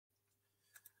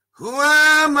Who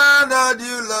am I that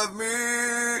you love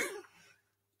me?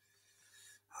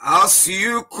 As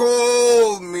you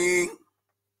call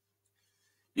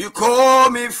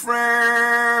me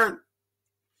friend.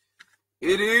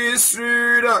 It is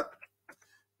true that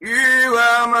you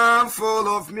are mindful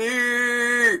of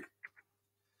me.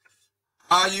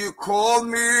 How you call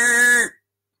me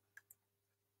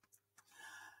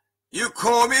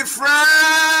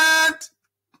friend.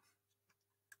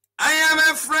 I am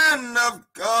a friend of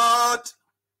God.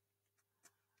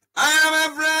 I am a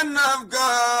friend of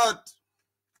God.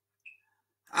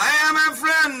 I am a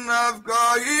friend of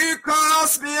God. He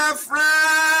calls me a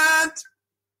friend.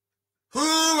 Who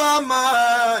am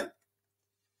I?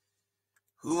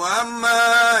 Who am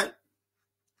I?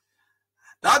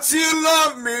 That you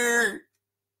love me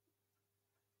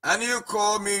and you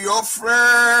call me your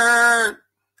friend.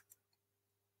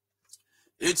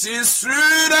 It is true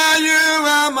that you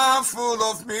are mindful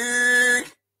of me.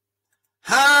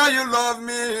 How you love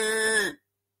me.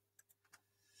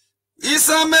 It's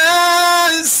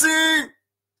amazing.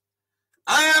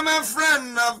 I am a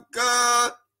friend of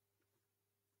God.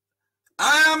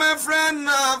 I am a friend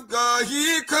of God.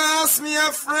 He calls me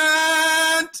a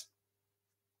friend.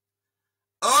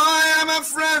 Oh, I am a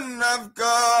friend of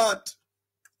God.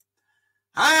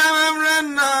 I am a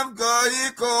friend of God.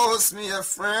 He calls me a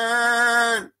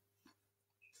friend.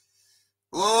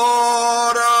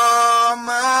 Lord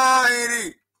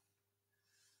Almighty,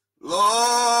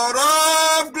 Lord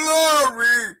of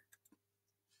glory,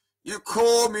 you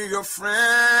call me your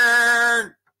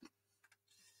friend.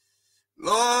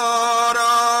 Lord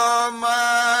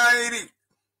Almighty,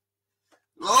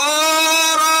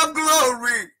 Lord of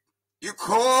glory, you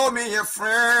call me a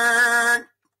friend.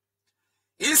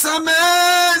 It's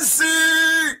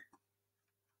amazing.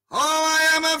 Oh,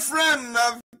 I am a friend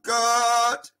of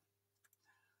God.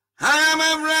 I am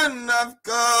a friend of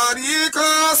God. He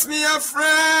calls me a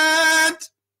friend.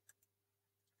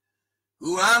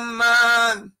 Who am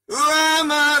I? Who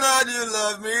am I that you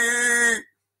love me?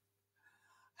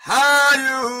 How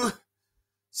you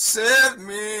saved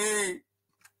me.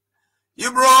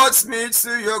 You brought me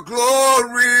to your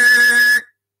glory.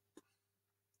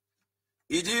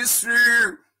 It is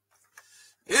true.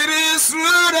 It is true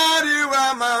that you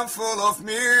are mindful of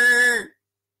me.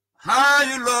 How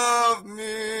you love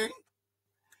me.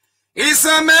 It's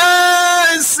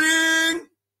amazing.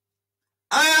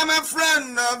 I am a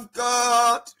friend of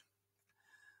God.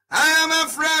 I am a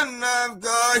friend of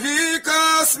God. He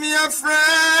calls me a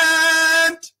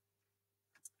friend.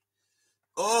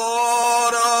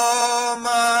 Lord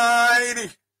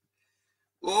Almighty,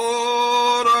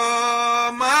 Lord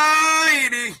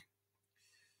Almighty,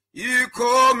 you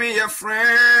call me a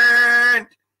friend.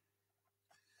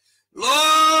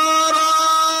 Lord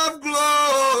of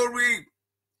glory,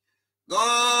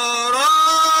 God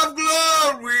of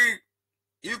glory,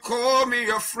 you call me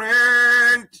your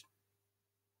friend.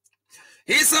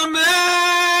 It's amazing.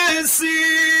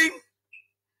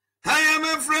 I am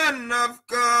a friend of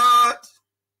God.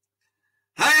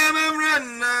 I am a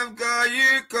friend of God.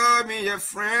 You call me a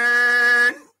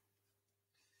friend.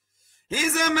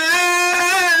 It's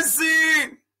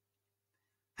amazing.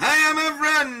 I am a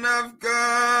friend of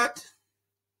God.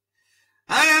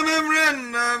 I am a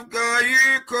friend of God.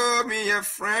 You call me a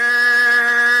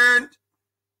friend.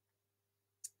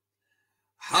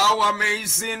 How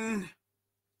amazing.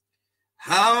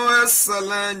 How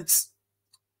excellent.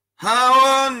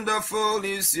 How wonderful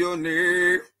is your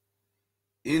name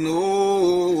in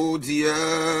all the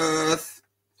earth.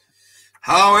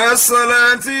 How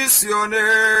excellent is your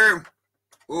name,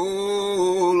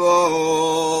 O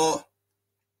Lord.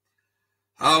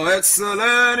 How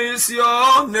excellent is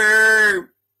your name,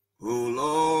 O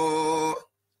Lord.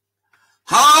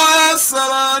 How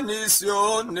excellent is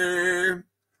your name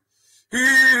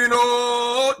in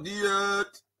all the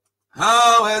earth.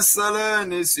 How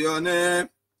excellent is your name,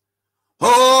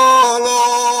 O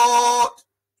Lord.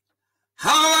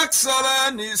 How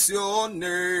excellent is your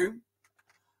name.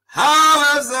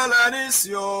 How excellent is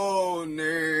your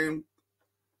name.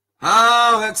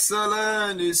 How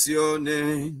excellent is your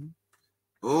name,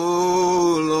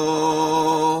 O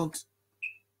Lord.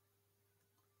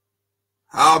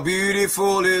 How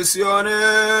beautiful is your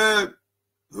name,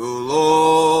 O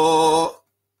Lord.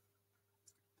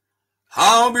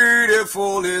 How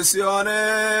beautiful is your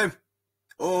name,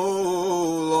 O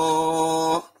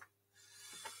Lord.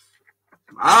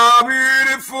 How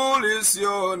beautiful is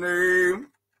your name.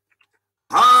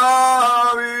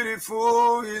 How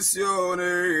beautiful is your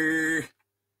name.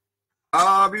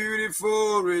 How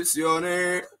beautiful is your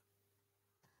name,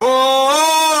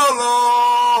 oh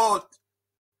Lord.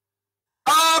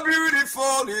 How How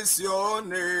beautiful is your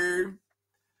name.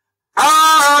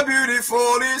 How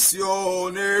beautiful is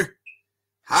your name.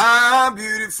 How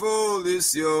beautiful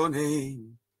is your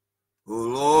name. O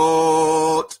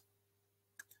Lord.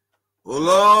 O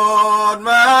Lord,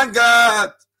 my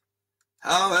God.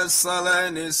 How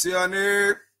excellent is your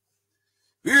name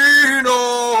in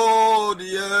all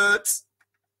the earth.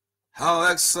 How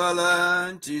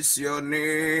excellent is your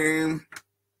name.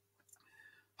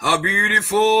 How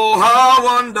beautiful, how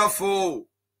wonderful,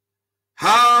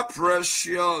 how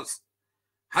precious,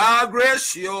 how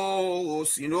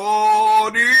gracious in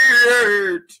all the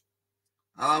earth.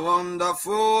 How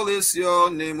wonderful is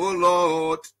your name, O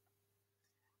Lord.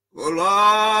 O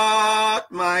Lord,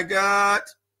 my God.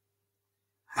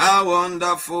 How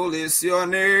wonderful is your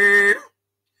name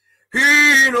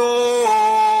in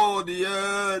all the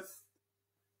earth.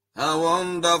 How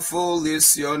wonderful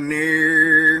is your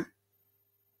name.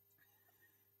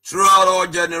 Throughout all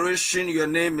generation, your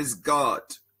name is God.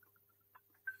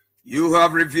 You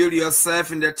have revealed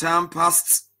yourself in the time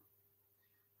past.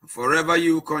 Forever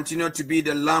you continue to be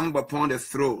the Lamb upon the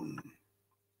throne.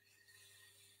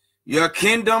 Your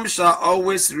kingdom shall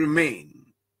always remain.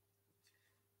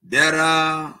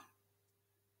 There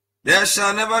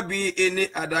shall never be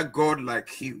any other God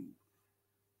like you.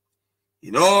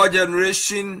 In all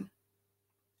generation,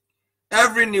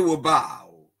 every knee will bow,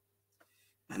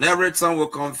 and every tongue will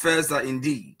confess that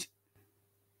indeed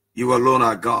you alone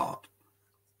are God.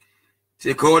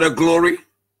 Take all the glory,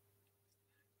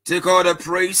 take all the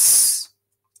praise,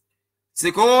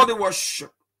 take all the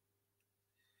worship,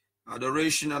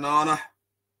 adoration and honor.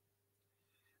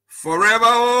 Forever,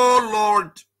 O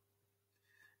Lord,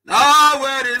 now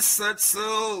word is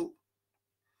settled.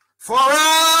 Forever,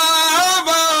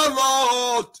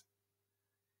 Lord,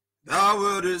 thou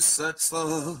word is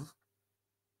settled.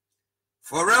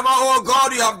 Forever, oh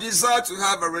God, you have desired to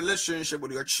have a relationship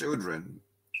with your children.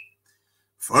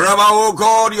 Forever, oh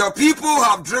God, your people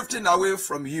have drifted away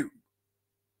from you.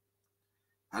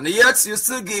 And yet you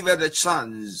still give us a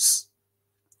chance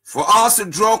for us to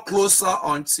draw closer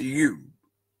unto you.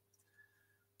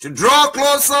 To draw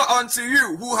closer unto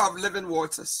you who have living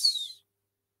waters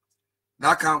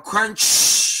that can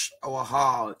quench our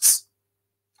hearts.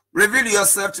 Reveal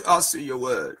yourself to us in your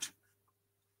word.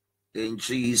 In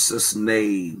Jesus'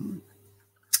 name.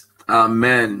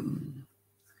 Amen.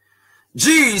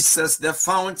 Jesus, the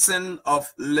fountain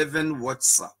of living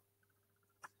water.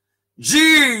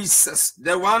 Jesus,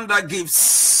 the one that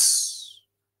gives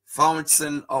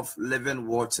fountain of living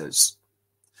waters.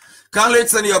 Can you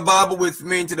turn your Bible with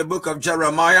me into the book of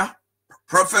Jeremiah?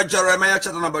 Prophet Jeremiah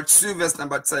chapter number 2 verse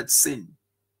number 13.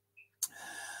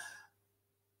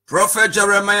 Prophet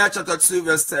Jeremiah chapter 2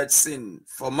 verse 13.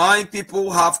 For my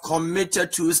people have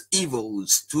committed two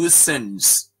evils, two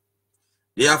sins.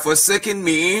 They have forsaken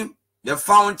me, the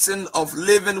fountain of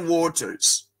living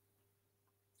waters,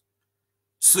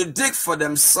 to dig for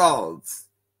themselves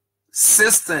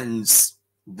cisterns,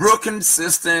 broken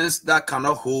cisterns that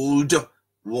cannot hold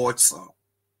water.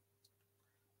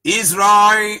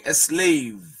 Israel a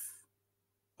slave,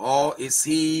 or is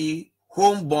he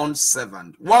homeborn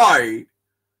servant? Why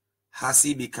has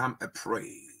he become a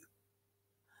prey?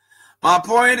 My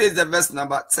point is the verse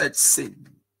number 13.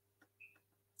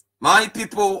 My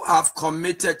people have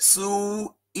committed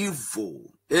to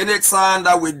evil. Anytime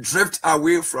that we drift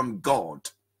away from God,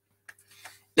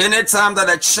 anytime that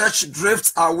the church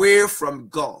drifts away from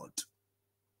God,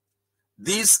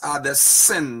 these are the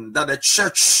sin that the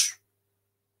church,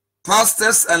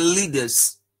 pastors and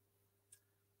leaders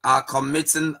are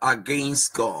committing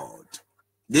against God.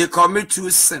 They commit two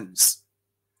sins.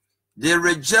 They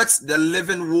reject the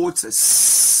living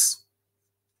waters,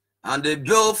 and they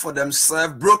build for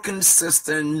themselves broken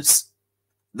cisterns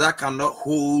that cannot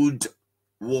hold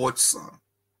water.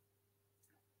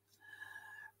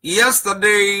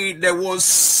 Yesterday, there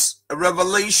was a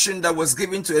revelation that was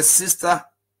given to a sister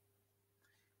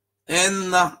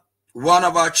in one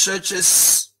of our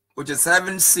churches, which is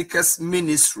Heaven Seekers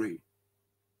Ministry.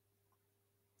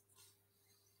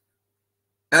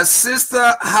 A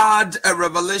sister had a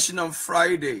revelation on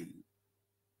Friday.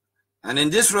 And in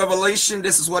this revelation,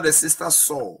 this is what the sister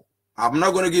saw. I'm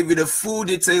not going to give you the full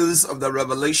details of the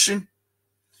revelation.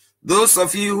 Those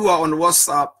of you who are on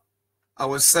WhatsApp, I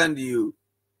will send you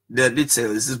the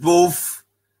details. It's both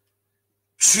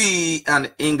Tree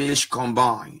and English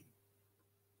combined.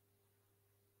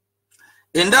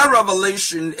 In that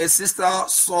revelation, a sister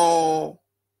saw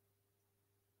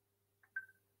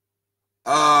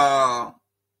a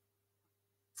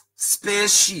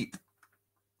spaceship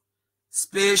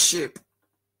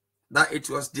that it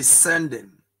was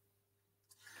descending.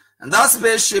 And that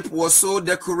spaceship was so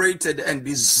decorated and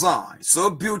designed,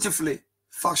 so beautifully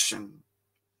fashioned.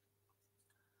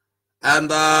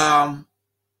 And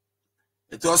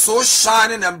it was so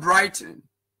shining and brightening.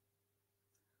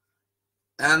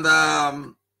 And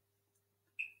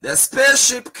the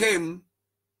spaceship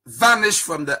vanished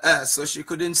from the earth, so she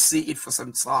couldn't see it for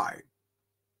some time.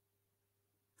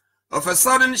 Of a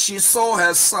sudden, she saw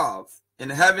herself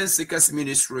in Heaven Seekers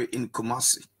Ministry in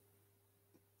Kumasi.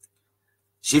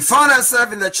 She found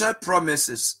herself in the church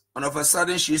premises, and of a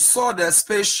sudden, she saw the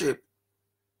spaceship.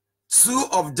 2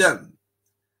 of them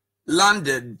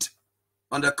landed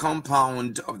on the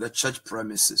compound of the church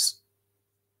premises.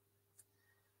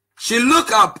 She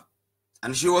looked up,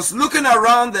 and she was looking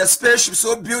around the spaceship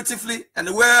so beautifully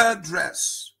and well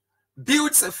dressed,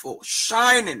 beautiful,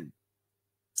 shining.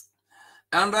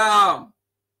 And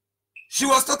she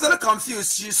was totally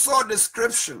confused. She saw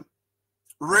description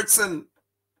written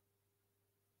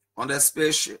on the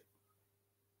spaceship.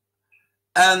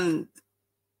 And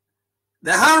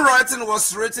the handwriting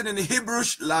was written in Hebrew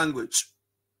language.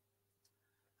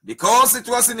 Because it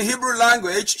was in Hebrew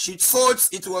language, she thought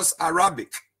it was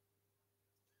Arabic.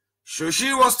 So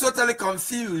she was totally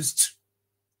confused.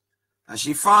 And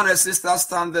she found her sister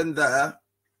standing there.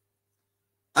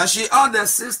 And she asked her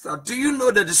sister, do you know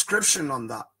the description on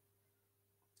that?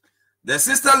 The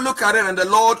sister looked at it, and the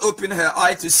Lord opened her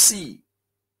eye to see.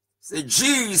 Say,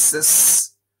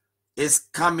 Jesus is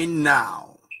coming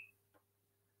now.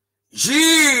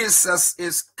 Jesus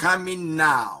is coming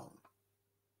now.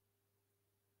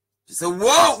 She said,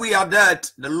 whoa, we are dead.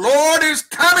 The Lord is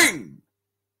coming.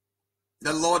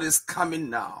 The Lord is coming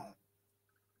now.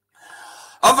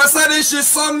 All of a sudden, she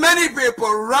saw many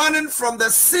people running from the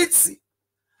city,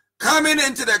 coming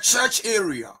into the church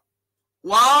area.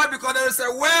 Why? Because there is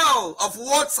a well of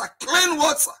water, clean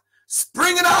water,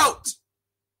 springing out.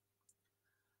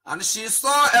 And she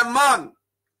saw a man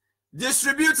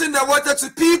distributing the water to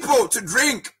people to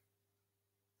drink.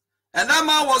 And that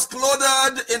man was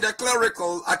clothed in the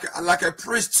clerical like a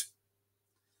priest.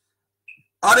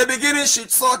 At the beginning, she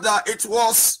thought that it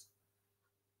was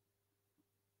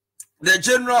the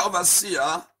general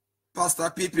overseer,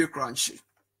 Pastor P.P. Crunchy.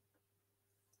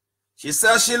 She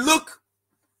said she looked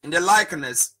in the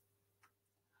likeness.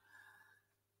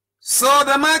 So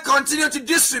the man continued to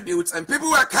distribute, and people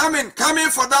were coming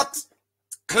for that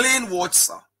clean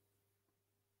water.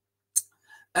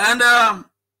 And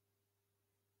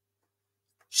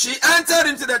she entered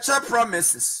into the church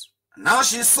premises. Now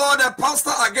she saw the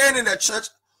pastor again in the church,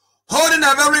 holding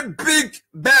a very big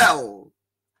bell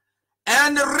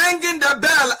and ringing the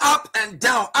bell up and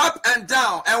down,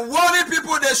 and warning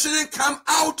people they shouldn't come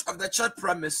out of the church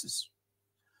premises.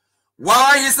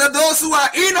 Why? He said those who are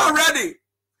in already,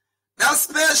 that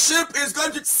spaceship is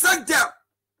going to take them.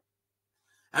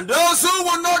 And those who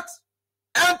will not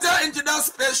enter into that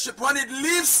spaceship, when it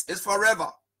leaves, is forever.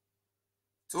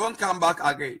 It won't come back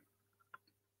again.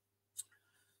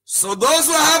 So those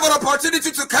who have an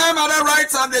opportunity to come at the right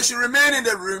time, they should remain in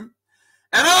the room.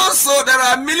 And also there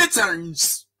are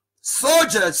militants,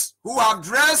 soldiers who have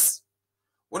dressed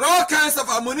with all kinds of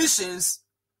ammunitions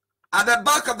at the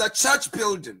back of the church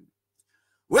building,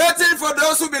 waiting for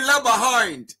those who be left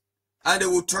behind, and they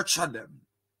will torture them.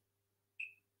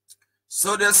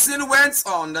 So the scene went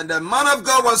on, and the man of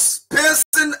God was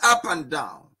pacing up and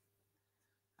down.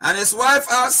 And his wife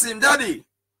asked him, Daddy,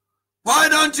 why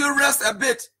don't you rest a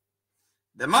bit?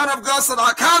 The man of God said,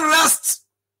 I can't rest.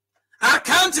 I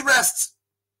can't rest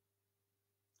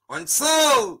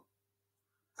until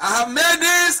I have made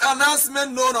this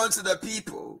announcement known unto the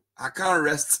people. I can't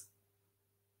rest.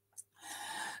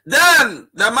 Then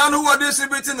the man who was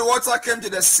distributing the water came to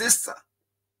the sister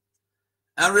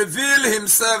and revealed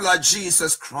himself like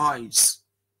Jesus Christ.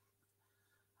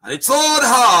 And he told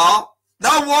her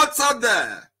that water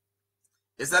there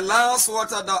is the last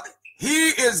water that he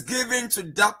is giving to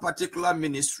that particular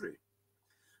ministry.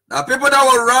 Now, people that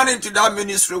will run into that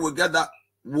ministry will get that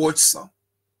water.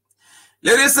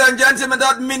 Ladies and gentlemen,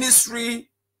 that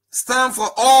ministry stands for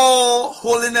All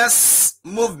Holiness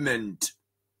Movement.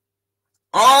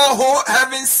 All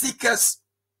Heaven Seekers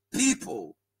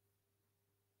people.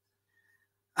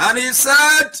 And he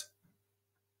said,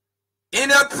 in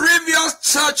the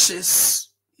previous churches,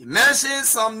 he mentioned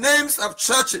some names of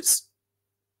churches.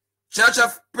 Church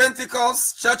of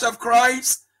Pentecost, Church of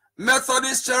Christ,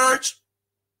 Methodist Church,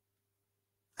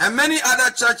 and many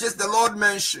other churches the Lord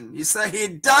mentioned. He said he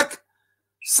dug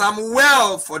some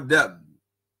well for them,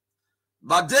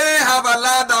 but they have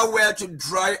allowed that well to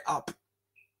dry up.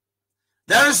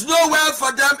 There is no well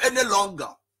for them any longer.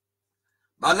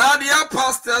 But now their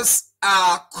pastors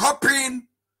are copying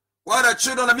what the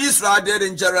children of Israel did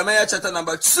in Jeremiah chapter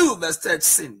number 2, verse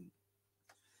 13.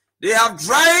 They have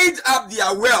dried up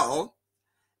their well,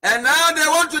 and now they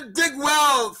want to dig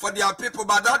well for their people,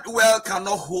 but that well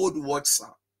cannot hold water.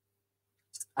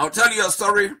 I'll tell you a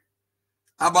story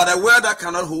about a well that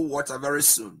cannot hold water very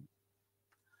soon.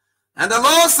 And the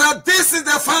Lord said, this is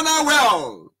the final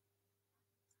well.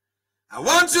 I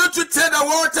want you to take the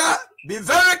water. Be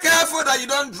very careful that you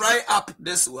don't dry up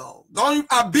this well. Don't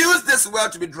abuse this well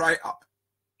to be dry up.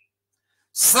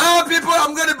 Some people,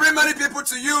 I'm going to bring many people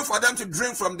to you for them to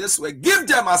drink from this well. Give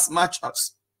them as much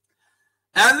as.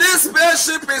 And this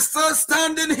spaceship is still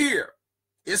standing here.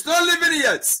 It's not leaving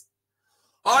yet.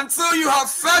 Until you have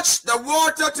fetched the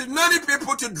water to many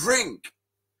people to drink.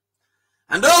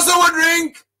 And those who will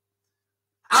drink,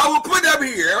 I will put them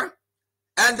here.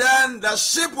 And then the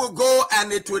ship will go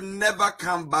and it will never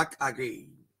come back again.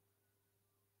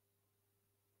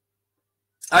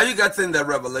 Are you getting the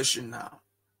revelation now?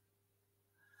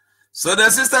 So the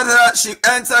sister, she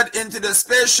entered into the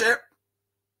spaceship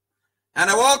and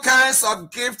all kinds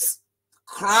of gifts,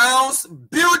 crowns,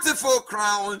 beautiful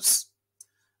crowns.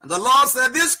 And the Lord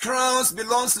said, these crowns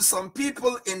belongs to some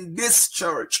people in this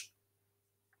church.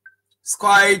 It's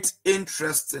quite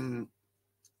interesting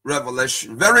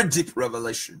revelation, very deep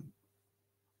revelation.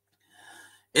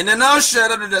 In a nutshell,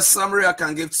 that is the summary I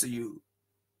can give to you.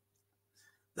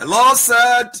 The Lord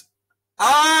said,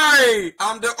 I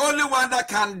am the only one that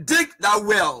can dig that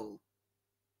well.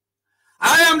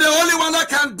 I am the only one that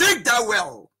can dig that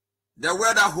well, the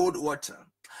well that hold water.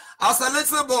 As a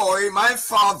little boy, my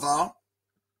father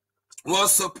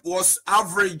was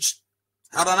average,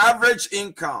 had an average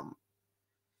income.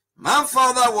 My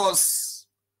father was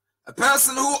a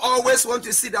person who always wants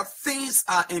to see that things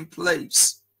are in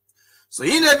place. So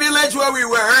in the village where we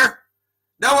were,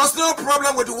 there was no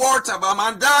problem with water, but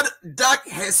my dad dug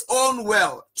his own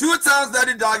well. 2 times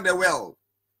daddy dug the well.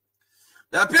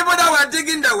 The people that were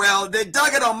digging the well, they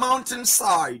dug it on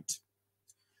mountainside.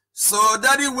 So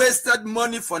daddy wasted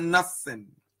money for nothing.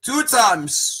 2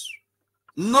 times,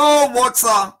 no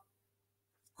water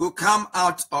could come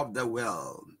out of the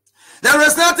well. There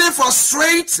is nothing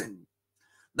frustrating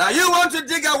that you want to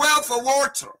dig a well for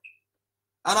water,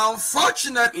 and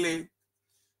unfortunately,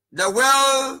 the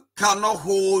well cannot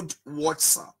hold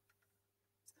water.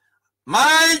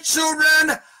 My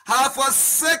children have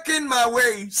forsaken my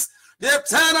ways. They've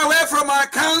turned away from my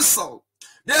counsel.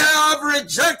 They have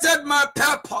rejected my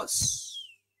purpose.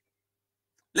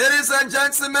 Ladies and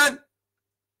gentlemen,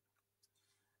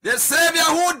 the Savior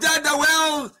who dug the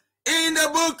well in the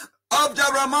book of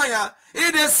Jeremiah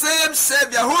is the same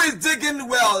Savior who is digging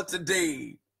well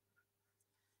today.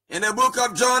 In the book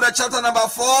of John, the chapter number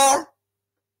 4,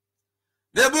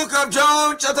 the book of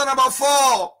John, chapter number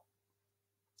 4,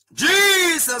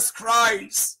 Jesus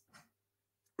Christ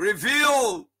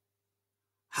revealed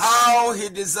how he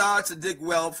desired to dig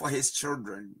well for his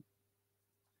children.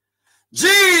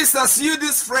 Jesus used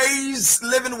this phrase,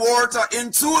 living water,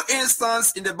 in 2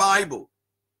 instances in the Bible.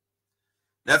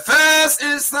 The first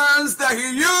instance that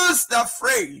he used the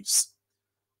phrase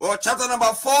was chapter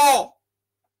number 4.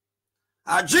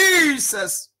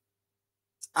 Jesus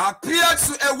appeared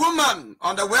to a woman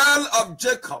on the well of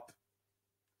Jacob,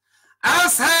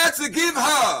 asked her to give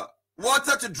her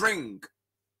water to drink,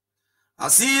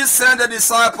 as he sent the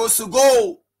disciples to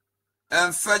go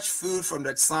and fetch food from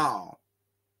the town.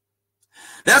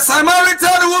 The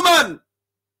Samaritan woman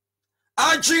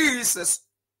asked Jesus,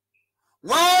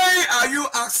 why are you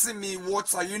asking me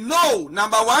water? You know,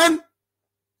 number 1,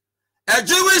 a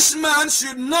Jewish man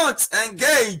should not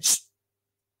engage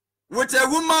with a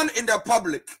woman in the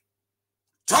public,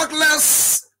 talk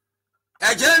less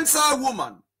a Gentile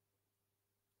woman.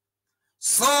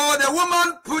 So the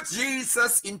woman put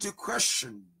Jesus into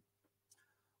question.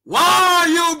 Why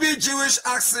you be Jewish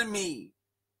asking me?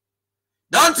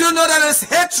 Don't you know there is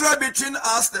hatred between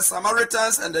us, the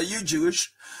Samaritans, and the you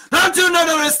Jewish? Don't you know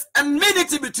there is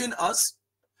enmity between us?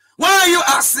 Why are you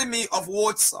asking me of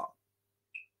water?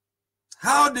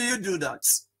 How do you do that?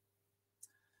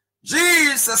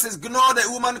 Jesus ignored the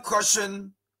woman's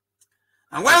question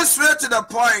and went straight to the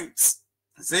point.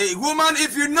 Say, woman,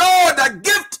 if you know the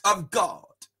gift of God,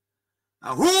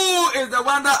 and who is the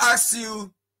one that asks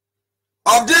you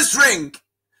of this drink,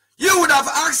 you would have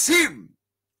asked him,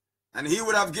 and he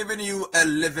would have given you a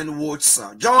living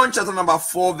water. John chapter number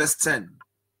 4, verse 10.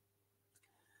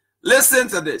 Listen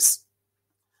to this.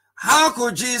 How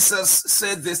could Jesus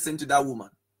say this thing to that woman?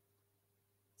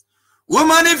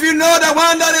 Woman, if you know the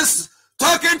one that is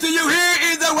talking to you,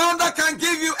 he is the one that can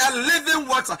give you a living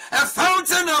water, a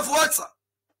fountain of water.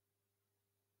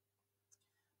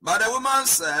 But the woman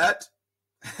said,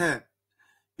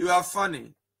 You are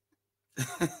funny.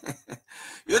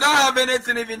 You don't have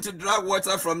anything even to drag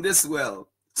water from this well.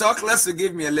 Talk less to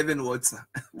give me a living water.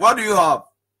 What do you have?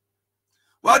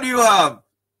 What do you have?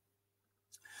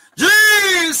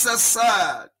 Jesus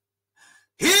said,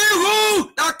 he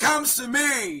who that comes to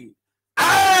me,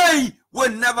 I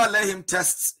will never let him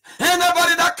test.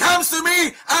 Anybody that comes to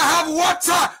me, I have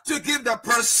water to give the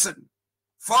person.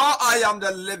 For I am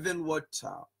the living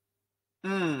water.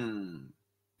 I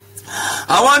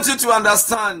want you to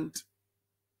understand.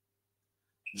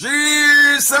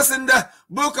 Jesus in the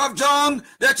book of John,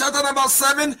 the chapter number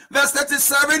 7, verse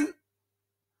 37,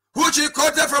 which he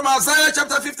quoted from Isaiah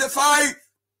chapter 55.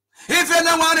 If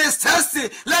anyone is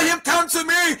thirsty, let him come to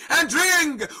me and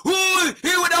drink. He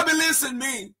that believes in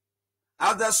me,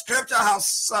 as the scripture has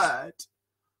said,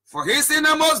 for his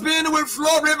innermost being will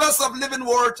flow rivers of living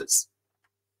waters.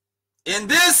 In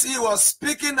this he was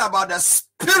speaking about the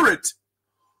Spirit,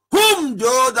 whom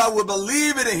those that will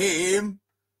believe in him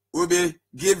will be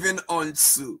given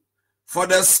unto. For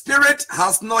the Spirit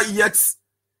has not yet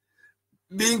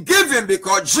been given,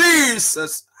 because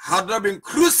Jesus had not been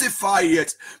crucified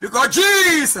yet, because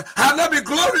Jesus had not been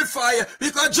glorified yet,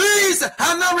 because Jesus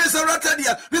had not resurrected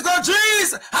yet, because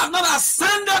Jesus had not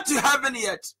ascended to heaven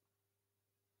yet.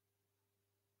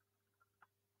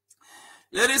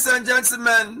 Ladies and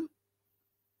gentlemen,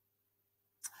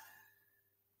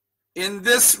 in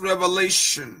this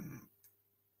revelation,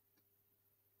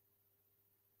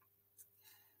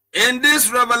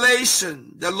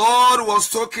 the Lord was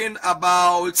talking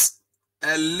about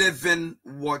a living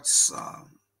water.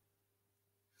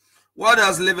 What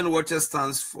does living water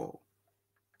stands for?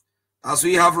 As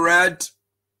we have read,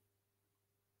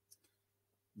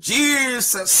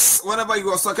 Jesus, whenever he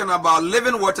was talking about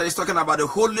living water, he's talking about the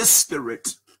Holy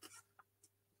Spirit.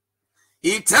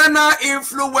 Eternal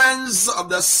influence of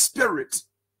the Spirit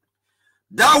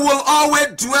that will always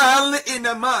dwell in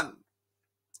a man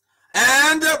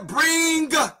and bring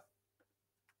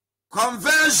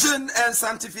conversion and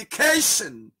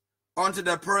sanctification unto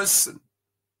the person.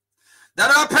 That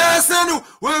a person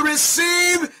will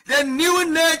receive the new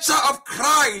nature of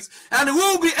Christ and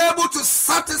will be able to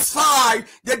satisfy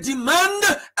the demand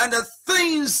and the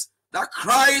things that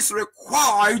Christ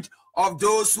required of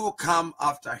those who come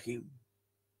after him.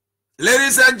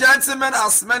 Ladies and gentlemen,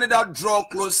 as many that draw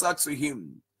closer to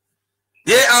him,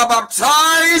 they are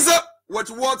baptized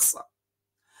with water,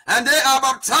 and they are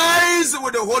baptized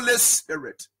with the Holy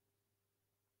Spirit.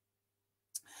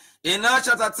 In Acts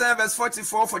chapter 10, verse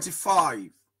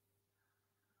 44-45,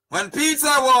 when Peter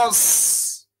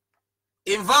was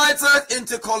invited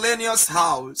into Cornelius'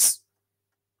 house,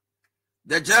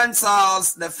 the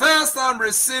Gentiles, the first time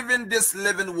receiving these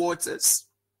living waters,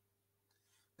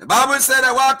 the Bible said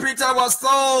that while Peter was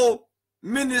still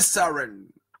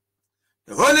ministering,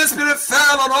 the Holy Spirit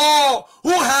fell on all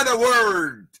who had a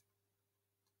word.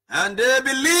 And the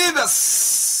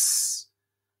believers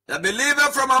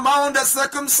from among the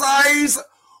circumcised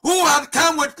who had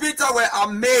come with Peter were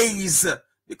amazed,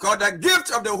 because the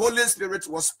gift of the Holy Spirit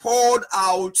was poured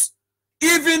out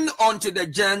even unto the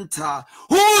Gentile.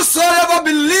 Whosoever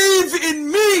believe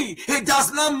in me, it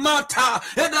does not matter.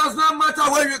 It does not matter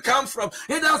where you come from.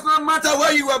 It does not matter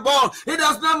where you were born. It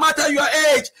does not matter your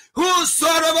age.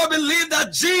 Whosoever believe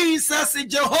that Jesus is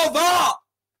Jehovah,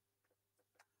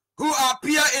 who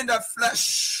appear in the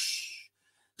flesh.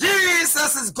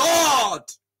 Jesus is God.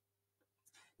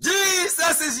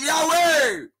 Jesus is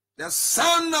Yahweh, the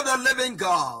Son of the living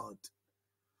God,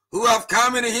 who have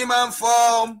come in human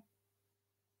form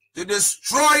to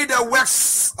destroy the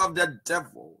works of the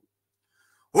devil.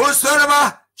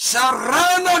 Whosoever shall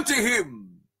run unto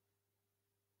him,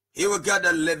 he will get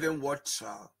the living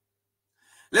water.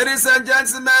 Ladies and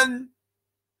gentlemen,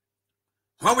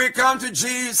 when we come to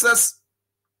Jesus,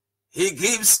 he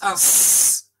gives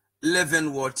us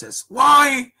living waters.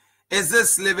 Why is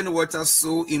this living water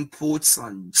so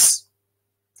important?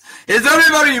 It's very,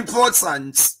 very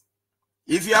important.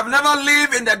 If you have never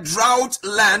lived in the drought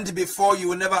land before, you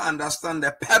will never understand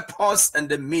the purpose and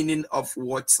the meaning of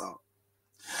water.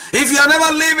 If you have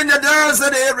never lived in the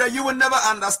desert area, you will never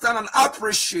understand and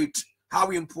appreciate how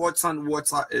important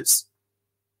water is.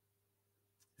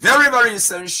 Very, very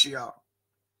essential.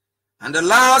 And the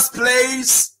last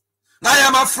place I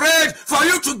am afraid for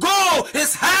you to go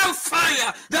is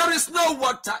hellfire. There is no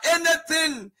water.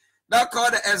 Anything that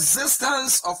called the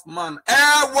existence of man,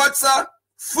 air, water,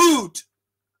 food,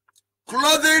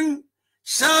 clothing,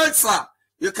 shelter,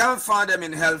 you can't find them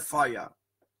in hellfire.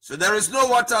 So there is no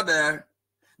water there.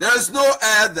 There is no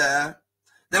air there.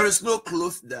 There is no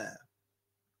cloth there.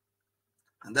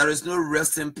 And there is no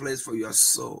resting place for your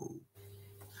soul.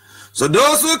 So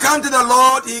those who come to the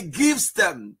Lord, he gives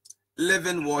them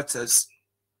living waters.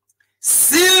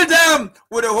 Seal them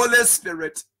with the Holy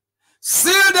Spirit.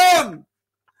 Seal them.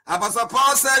 Apostle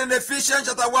Paul said in Ephesians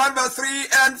chapter 1 verse 3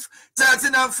 and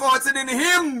 13 and 14, in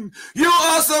him you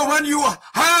also, when you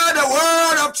heard the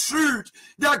word of truth,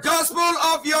 the gospel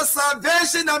of your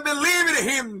salvation, and believe in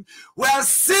him, were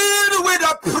sealed with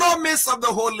the promise of the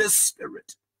Holy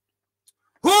Spirit,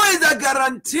 who is the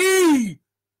guarantee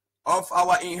of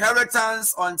our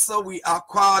inheritance until we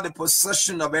acquire the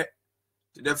possession of it,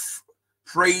 to the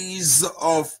praise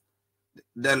of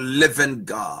the living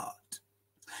God.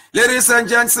 Ladies and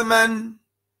gentlemen,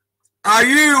 are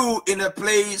you in a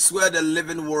place where the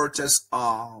living waters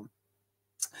are?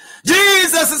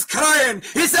 Jesus is crying.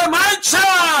 He said, my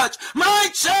church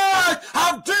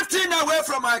have drifted away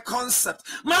from my concept.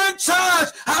 My church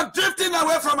have drifted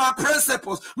away from my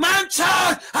principles. My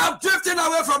church have drifted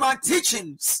away from my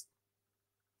teachings.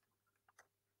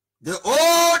 The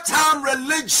old-time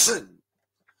religion,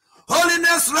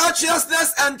 holiness,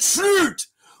 righteousness, and truth,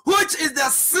 which is the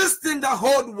system that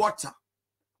holds water,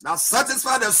 that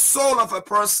satisfies the soul of a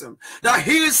person, that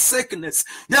heals sickness,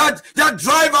 that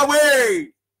drive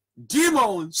away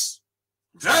demons,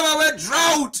 drive away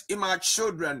drought in my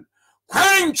children,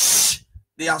 quench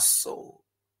their soul.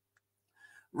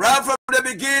 Right from the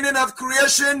beginning of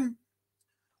creation,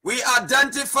 we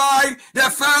identify the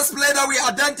first place that we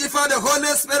identify the Holy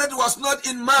Spirit was not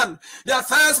in man. The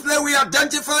first place we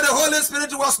identify the Holy Spirit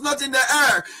was not in the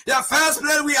air. The first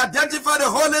place we identify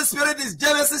the Holy Spirit is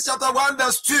Genesis chapter 1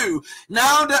 verse 2.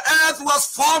 Now the earth was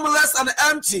formless and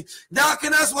empty.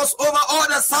 Darkness was over all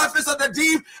the surface of the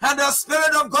deep, and the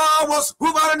Spirit of God was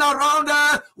hovering around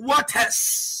the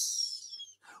waters.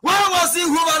 Why was he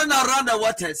hovering around the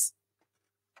waters?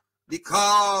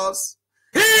 Because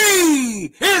he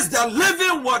is the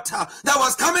living water that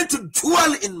was coming to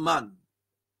dwell in man.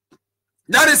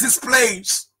 That is his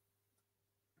place.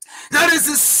 That is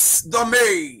his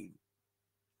domain.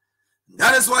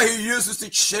 That is why he uses to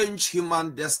change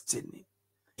human destiny.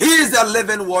 He is the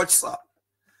living water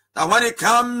that when he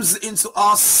comes into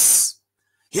us,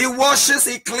 he washes,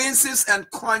 he cleanses,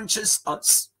 and quenches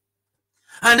us.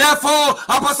 And therefore,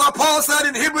 Apostle Paul said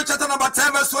in Hebrews chapter number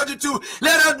 10 verse 22,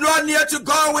 let us draw near to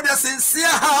God with a sincere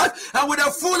heart and with a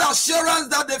full assurance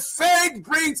that the faith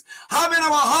brings, having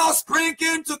our hearts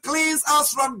sprinkled to cleanse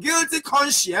us from guilty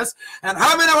conscience, and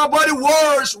having our body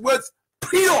washed with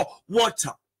pure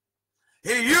water.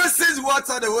 He uses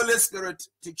water, the Holy Spirit,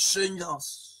 to change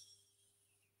us,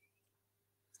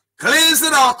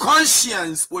 cleansing our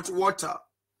conscience with water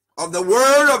of the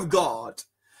Word of God.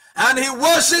 And he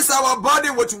washes our body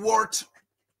with water.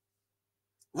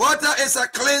 Water is a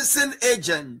cleansing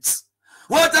agent.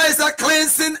 Water is a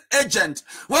cleansing agent.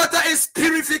 Water is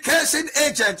purification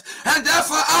agent. And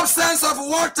therefore, absence of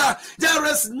water, there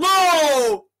is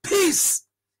no peace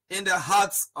in the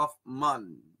hearts of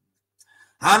man.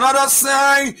 Another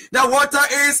sign that water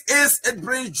is it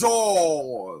brings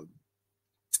joy.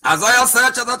 Isaiah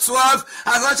chapter 12,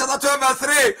 Isaiah chapter 12 verse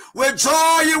 3, with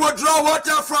joy you will draw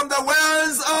water from the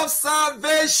wells of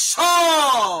salvation.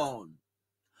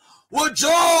 With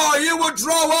joy you will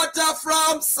draw water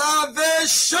from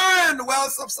salvation,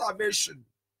 wells of salvation.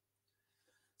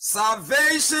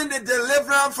 Salvation, the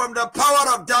deliverance from the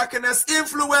power of darkness,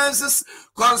 influences,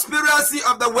 conspiracy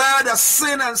of the world, the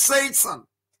sin and Satan.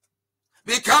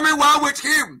 Becoming one with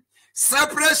him.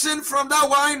 Separation from that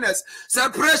oneness,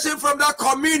 separation from that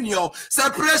communion,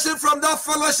 separation from that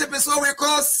fellowship is what we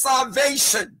call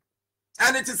salvation.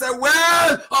 And it is a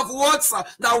well of water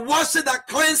that washes, that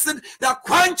cleanses, that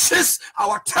quenches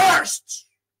our thirst.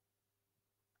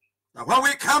 Now when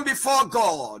we come before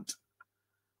God,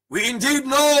 we indeed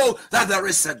know that there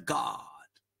is a God.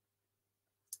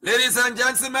 Ladies and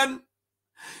gentlemen,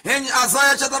 in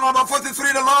Isaiah chapter number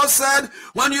 43, the Lord said,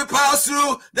 when you pass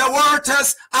through the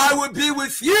waters, I will be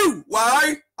with you.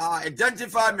 Why? I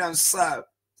identify myself.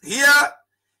 Here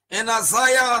in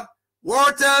Isaiah,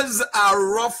 waters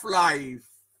are rough life.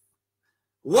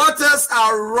 Waters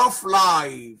are rough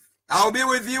life. I'll be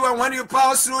with you, and when you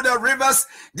pass through the rivers,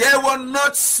 they will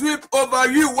not sweep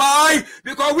over you. Why?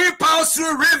 Because we pass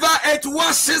through river, it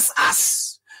washes us.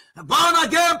 Born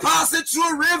again, passing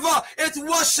through river, it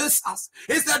washes us.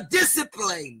 It's a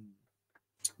discipline.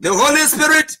 The Holy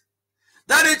Spirit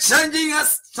that is changing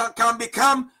us can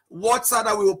become water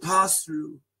that we will pass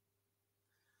through.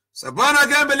 So born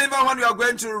again believer, when you are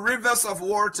going to rivers of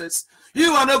waters,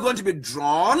 you are not going to be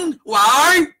drawn.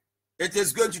 Why? It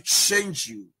is going to change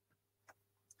you.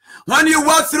 When you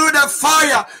walk through the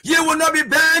fire, you will not be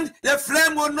burned. The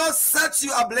flame will not set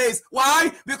you ablaze.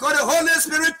 Why? Because the Holy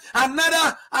Spirit,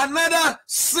 another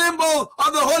symbol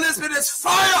of the Holy Spirit is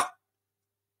fire.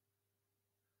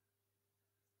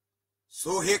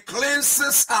 So he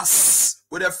cleanses us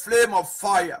with a flame of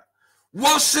fire,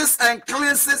 washes and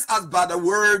cleanses us by the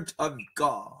word of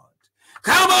God.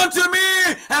 Come unto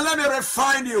me and let me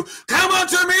refine you. Come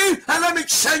unto me and let me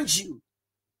change you.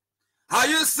 Are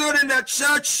you still in the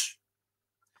church?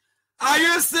 Are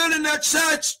you still in the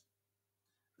church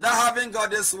that haven't got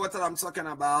this water I'm talking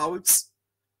about?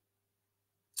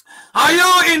 Are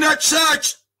you in the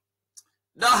church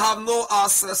that have no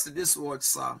access to this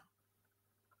water?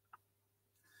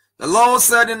 The Lord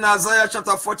said in Isaiah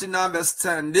chapter 49 verse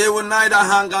 10, they will neither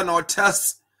hunger nor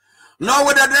thirst, nor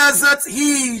will the desert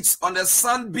heat on the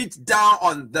sun beat down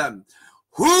on them.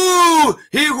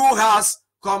 He who has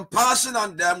compassion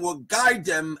on them will guide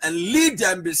them and lead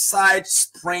them beside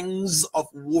springs of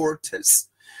waters.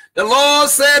 The Lord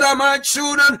said, my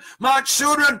children,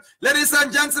 ladies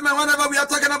and gentlemen, whenever we are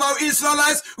talking about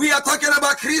Israelites, we are talking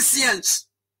about Christians.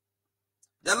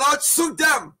 The Lord took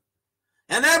them,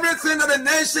 and everything that the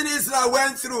nation Israel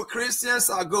went through, Christians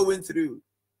are going through.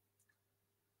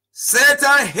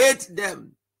 Satan hated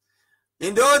them.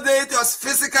 In those days, it was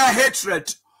physical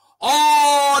hatred.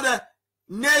 All the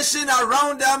nation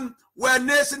around them were a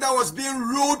nation that was being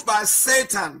ruled by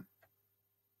Satan.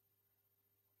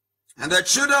 And the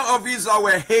children of Israel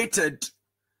were hated.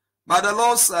 But the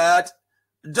Lord said,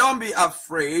 don't be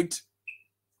afraid.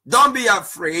 Don't be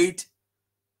afraid,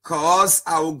 because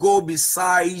I will go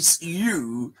beside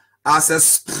you as a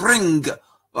spring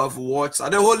of water.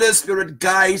 The Holy Spirit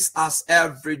guides us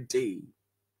every day.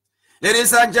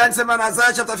 Ladies and gentlemen,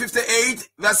 Isaiah chapter 58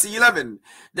 verse 11.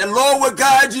 The Lord will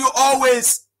guide you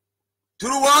always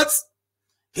through what?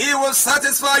 He will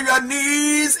satisfy your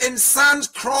needs in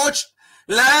sun-scorched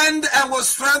land and will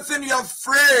strengthen your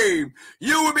frame.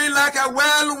 You will be like a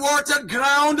well-watered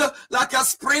ground, like a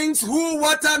springs whose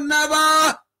water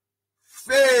never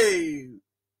fail.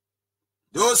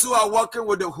 Those who are walking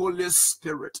with the Holy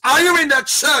Spirit. Are you in the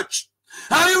church?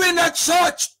 Are you in the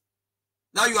church?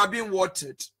 Now you are being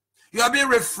watered. You are being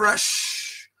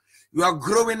refreshed. You are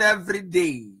growing every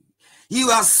day. You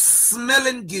are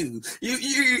smelling good.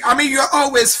 You are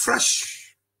always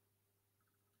fresh.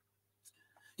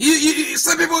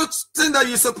 Some people think that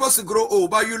you're supposed to grow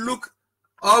old, but you look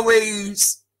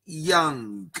always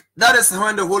young. That is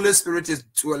when the Holy Spirit is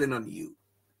dwelling on you.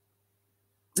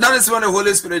 That is when the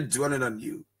Holy Spirit is dwelling on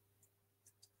you.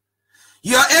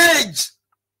 Your age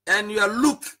and your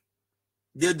look,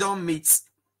 they don't meet.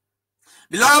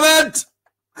 Beloved,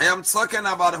 I am talking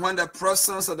about when the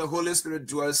presence of the Holy Spirit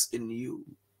dwells in you.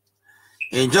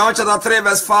 In John chapter 3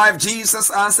 verse 5,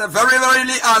 Jesus answered, very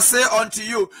verily I say unto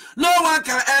you, no one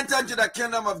can enter into the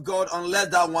kingdom of God unless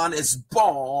that one is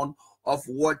born of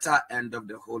water and of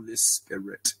the Holy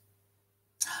Spirit.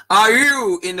 Are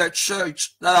you in the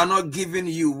church that are not giving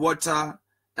you water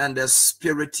and the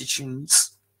Spirit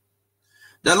teachings?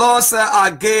 The Lord said,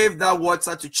 I gave that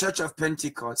water to Church of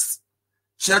Pentecost,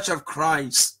 Church of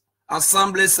Christ,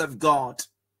 Assemblies of God.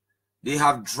 They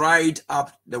have dried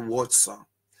up the water.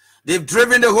 They've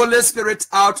driven the Holy Spirit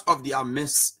out of their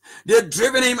midst. They've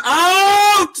driven him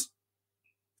out.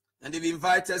 And they've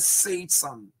invited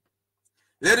Satan.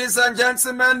 Ladies and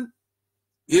gentlemen,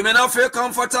 you may not feel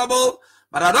comfortable,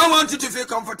 but I don't want you to feel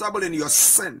comfortable in your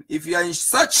sin. If you are in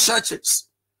such churches,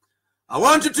 I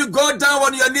want you to go down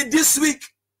on your knee this week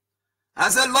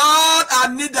and say, Lord,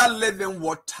 I need that living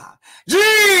water.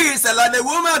 Jesus, like the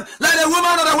woman of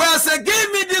the well said,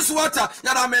 give me this water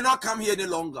that I may not come here any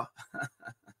longer.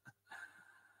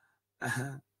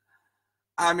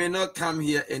 I may not come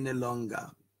here any longer.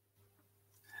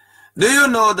 Do you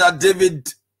know that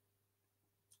David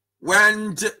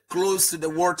went close to the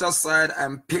water side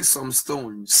and picked some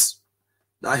stones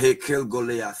that he killed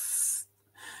Goliath?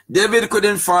 David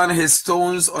couldn't find his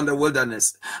stones on the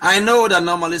wilderness. I know that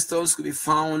normally stones could be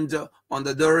found on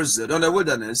the desert, on the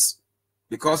wilderness,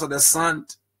 because of the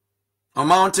sand, on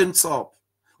mountain top.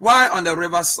 Why on the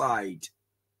riverside?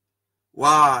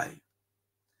 Why?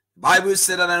 The Bible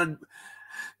said that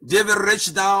David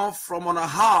reached down from on a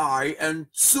high and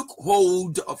took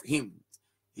hold of him.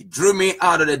 He drew me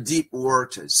out of the deep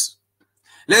waters.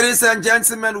 Ladies and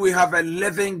gentlemen, we have a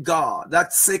living God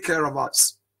that takes care of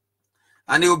us.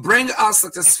 And he will bring us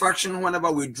satisfaction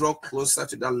whenever we draw closer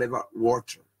to that living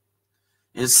water.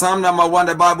 In Psalm number 1,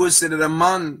 the Bible said that a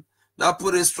man that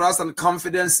put his trust and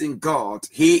confidence in God,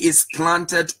 he is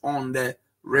planted on the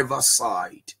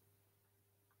riverside.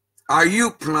 Are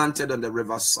you planted on the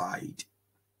riverside?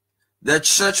 The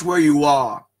church where you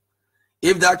are,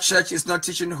 If that church is not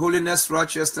teaching holiness,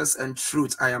 righteousness, and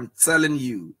truth, I am telling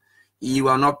you, you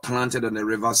are not planted on the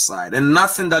riverside, and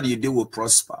nothing that you do will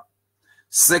prosper.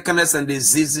 Sickness and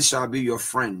diseases shall be your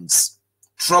friends.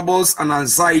 Troubles and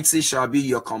anxiety shall be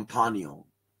your companion.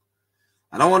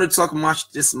 I don't want to talk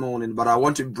much this morning, but I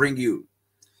want to bring you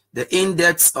the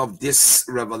in-depth of this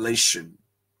revelation.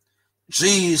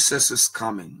 Jesus is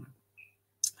coming.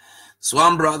 So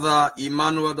one brother,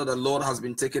 Emmanuel, that the Lord has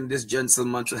been taking this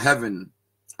gentleman to heaven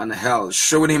and hell,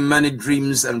 showing him many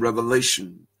dreams and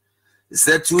revelation. He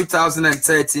said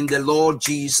 2013, the Lord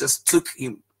Jesus took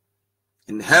him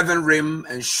in heaven realm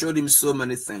and showed him so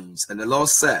many things. And the Lord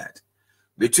said,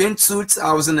 between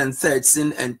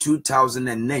 2013 and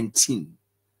 2019,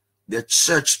 the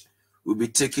church will be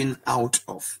taken out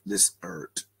of this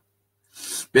earth.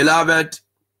 Beloved,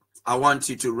 I want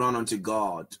you to run unto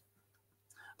God.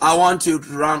 I want you to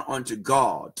run unto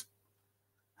God.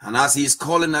 And as he is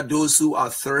calling at those who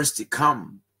are thirsty,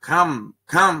 come and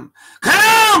drink.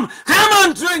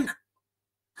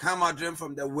 Come and drink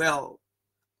from the well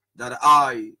that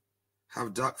I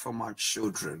have dug for my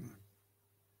children.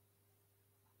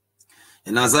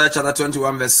 In Isaiah chapter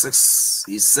 21 verse 6,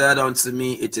 he said unto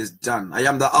me, it is done. I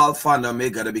am the Alpha and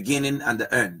Omega, the beginning and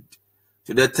the end.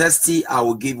 To the thirsty I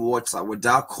will give water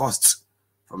without cost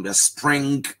from the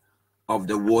spring of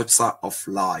the water of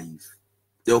life.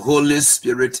 The Holy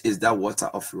Spirit is that water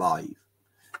of life.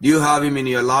 Do you have him in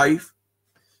your life?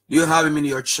 Do you have him in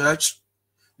your church?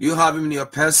 Do you have him in your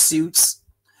pursuits?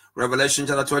 Revelation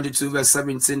chapter 22 verse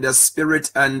 17, the Spirit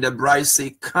and the bride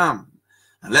say, come.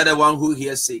 And let the one who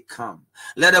hears say, come.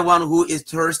 Let the one who is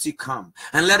thirsty come.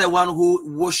 And let the one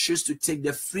who wishes to take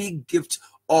the free gift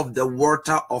of the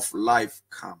water of life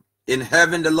come. In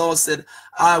heaven, the Lord said,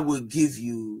 I will give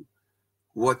you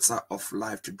water of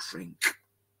life to drink.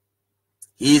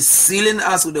 He is sealing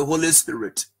us with the Holy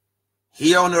Spirit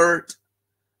here on earth.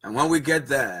 And when we get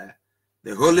there,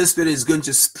 the Holy Spirit is going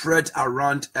to spread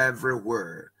around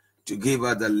everywhere to give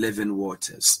us the living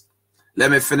waters.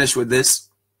 Let me finish with this.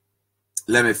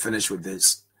 Let me finish with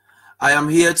this. I am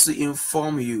here to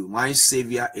inform you, my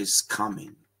Savior is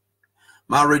coming.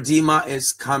 My Redeemer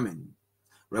is coming.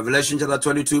 Revelation chapter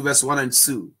 22 verse 1 and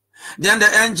 2. Then the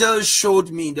angel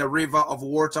showed me the river of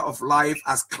water of life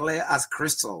as clear as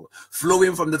crystal,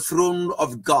 flowing from the throne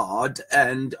of God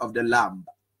and of the Lamb.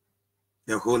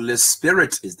 The Holy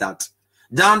Spirit is that.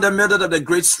 Down the middle of the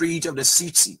great street of the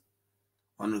city,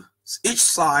 on each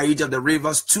side of the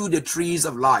river stood the trees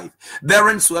of life,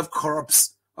 bearing 12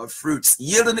 crops of fruits,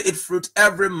 yielding its fruit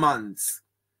every month.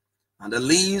 And the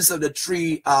leaves of the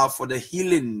tree are for the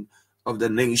healing of the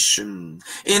nation.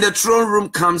 In the throne room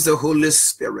comes the Holy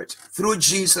Spirit through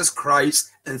Jesus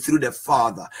Christ and through the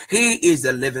Father. He is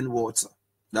the living water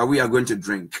that we are going to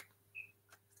drink.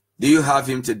 Do you have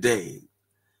him today?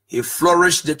 He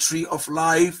flourished the tree of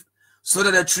life so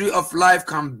that the tree of life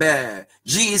can bear.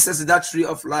 Jesus is that tree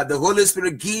of life. The Holy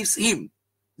Spirit gives him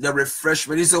the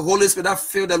refreshment. It's the Holy Spirit that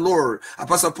filled the Lord.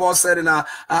 Apostle Paul said in Acts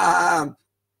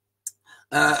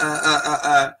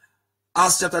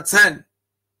chapter 10,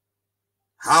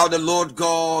 how the Lord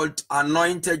God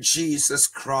anointed Jesus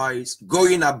Christ,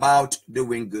 going about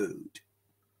doing good.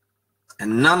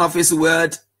 And none of his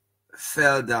word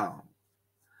fell down.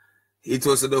 It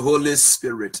was the Holy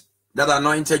Spirit that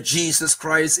anointed Jesus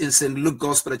Christ in St. Luke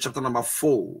Gospel, chapter number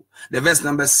 4, the verse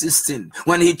number 16.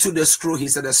 When he took the scroll, he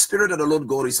said, the Spirit of the Lord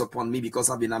God is upon me because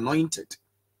I've been anointed.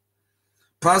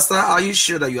 Pastor, are you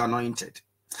sure that you are anointed?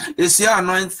 Is your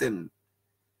anointing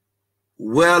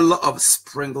well of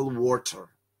sprinkled water,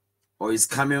 or is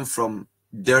coming from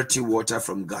dirty water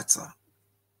from gutter?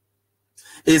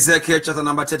 Ezekiel chapter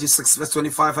number 36 verse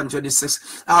 25 and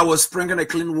 26. I will sprinkle a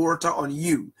clean water on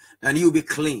you, and you will be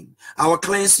clean. I will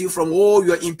cleanse you from all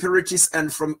your impurities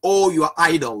and from all your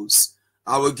idols.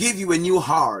 I will give you a new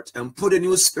heart and put a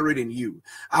new spirit in you.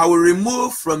 I will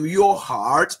remove from your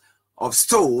heart of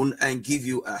stone and give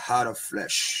you a heart of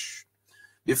flesh.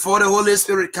 Before the Holy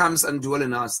Spirit comes and dwells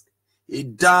in us,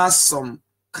 it does some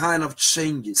kind of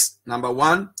changes. Number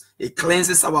one, it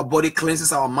cleanses our body,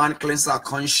 cleanses our mind, cleanses our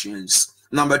conscience.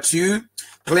 Number two,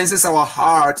 cleanses our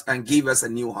heart and gives us a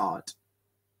new heart.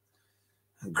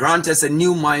 And grant us a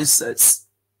new mindset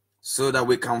so that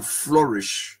we can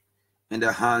flourish in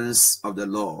the hands of the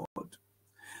Lord.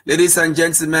 Ladies and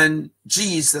gentlemen,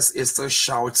 Jesus is still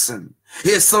shouting. He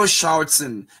is still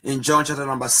shouting in John chapter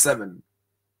number 7.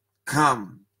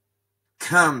 Come,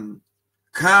 come,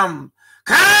 come,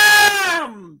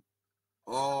 come,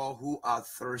 all who are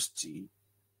thirsty,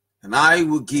 and I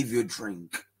will give you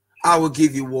drink. I will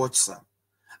give you water.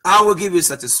 I will give you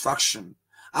satisfaction.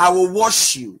 I will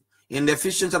wash you In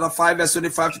Ephesians chapter 5, verse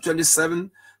 25 to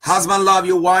 27, husband, love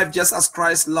your wife just as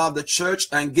Christ loved the church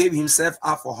and gave himself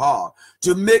up for her,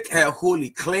 to make her holy,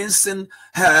 cleansing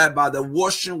her by the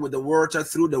washing with the water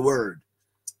through the word,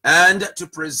 and to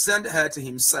present her to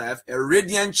himself a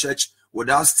radiant church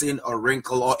without stain or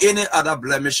wrinkle or any other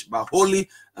blemish, but holy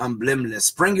and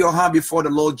blameless. Bring your heart before the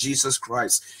Lord Jesus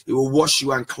Christ. He will wash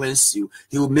you and cleanse you.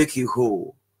 He will make you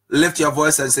whole. Lift your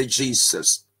voice and say,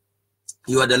 Jesus,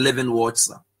 you are the living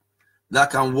water that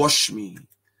can wash me,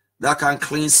 that can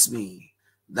cleanse me,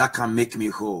 that can make me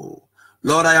whole.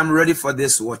 Lord, I am ready for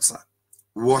this water.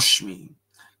 Wash me,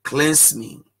 cleanse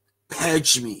me,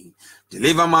 purge me,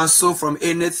 deliver my soul from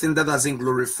anything that doesn't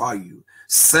glorify you.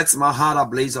 Set my heart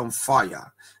ablaze on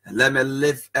fire, and let me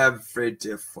live every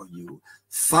day for you.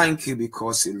 Thank you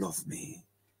because you love me.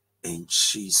 In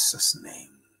Jesus' name.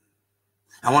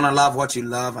 I want to love what you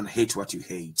love and hate what you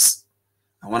hate.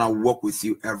 I want to walk with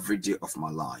you every day of my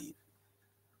life.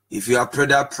 If you have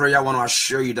prayed that prayer, I want to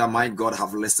assure you that my God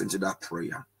have listened to that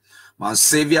prayer. My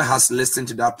Savior has listened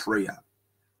to that prayer.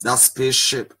 That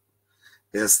spaceship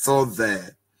is still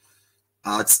there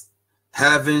at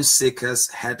Heaven Seekers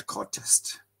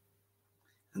headquarters.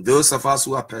 And those of us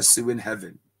who are pursuing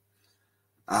heaven,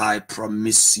 I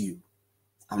promise you,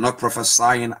 I'm not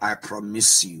prophesying, I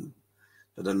promise you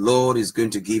that the Lord is going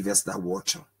to give us that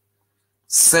water.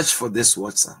 Search for this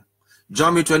water.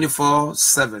 Join me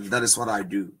 24/7. That is what I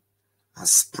do. I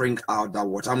spring out that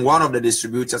water. I'm one of the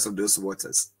distributors of those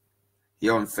waters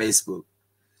here on Facebook.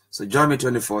 So join me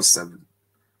 24/7.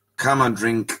 Come and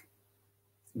drink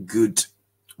good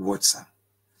water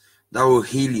that will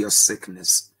heal your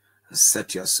sickness and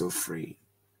set your soul free.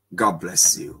 God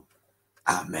bless you.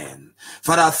 Amen.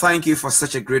 Father, I thank you for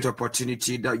such a great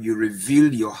opportunity that you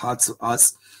revealed your heart to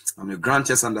us and you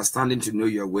grant us understanding to know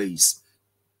your ways.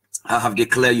 I have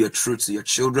declared your truth to your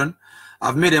children.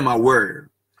 I've made them aware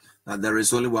that there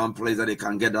is only one place that they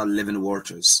can get that living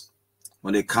waters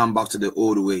when they come back to the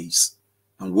old ways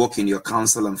and walk in your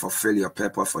counsel and fulfill your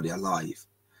purpose for their life.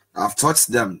 I've taught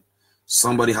them.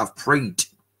 Somebody have prayed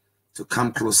to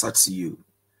come closer to you.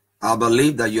 I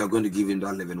believe that you are going to give him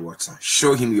that living water.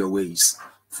 Show him your ways.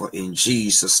 For in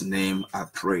Jesus' name I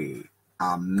pray.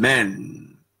 Amen.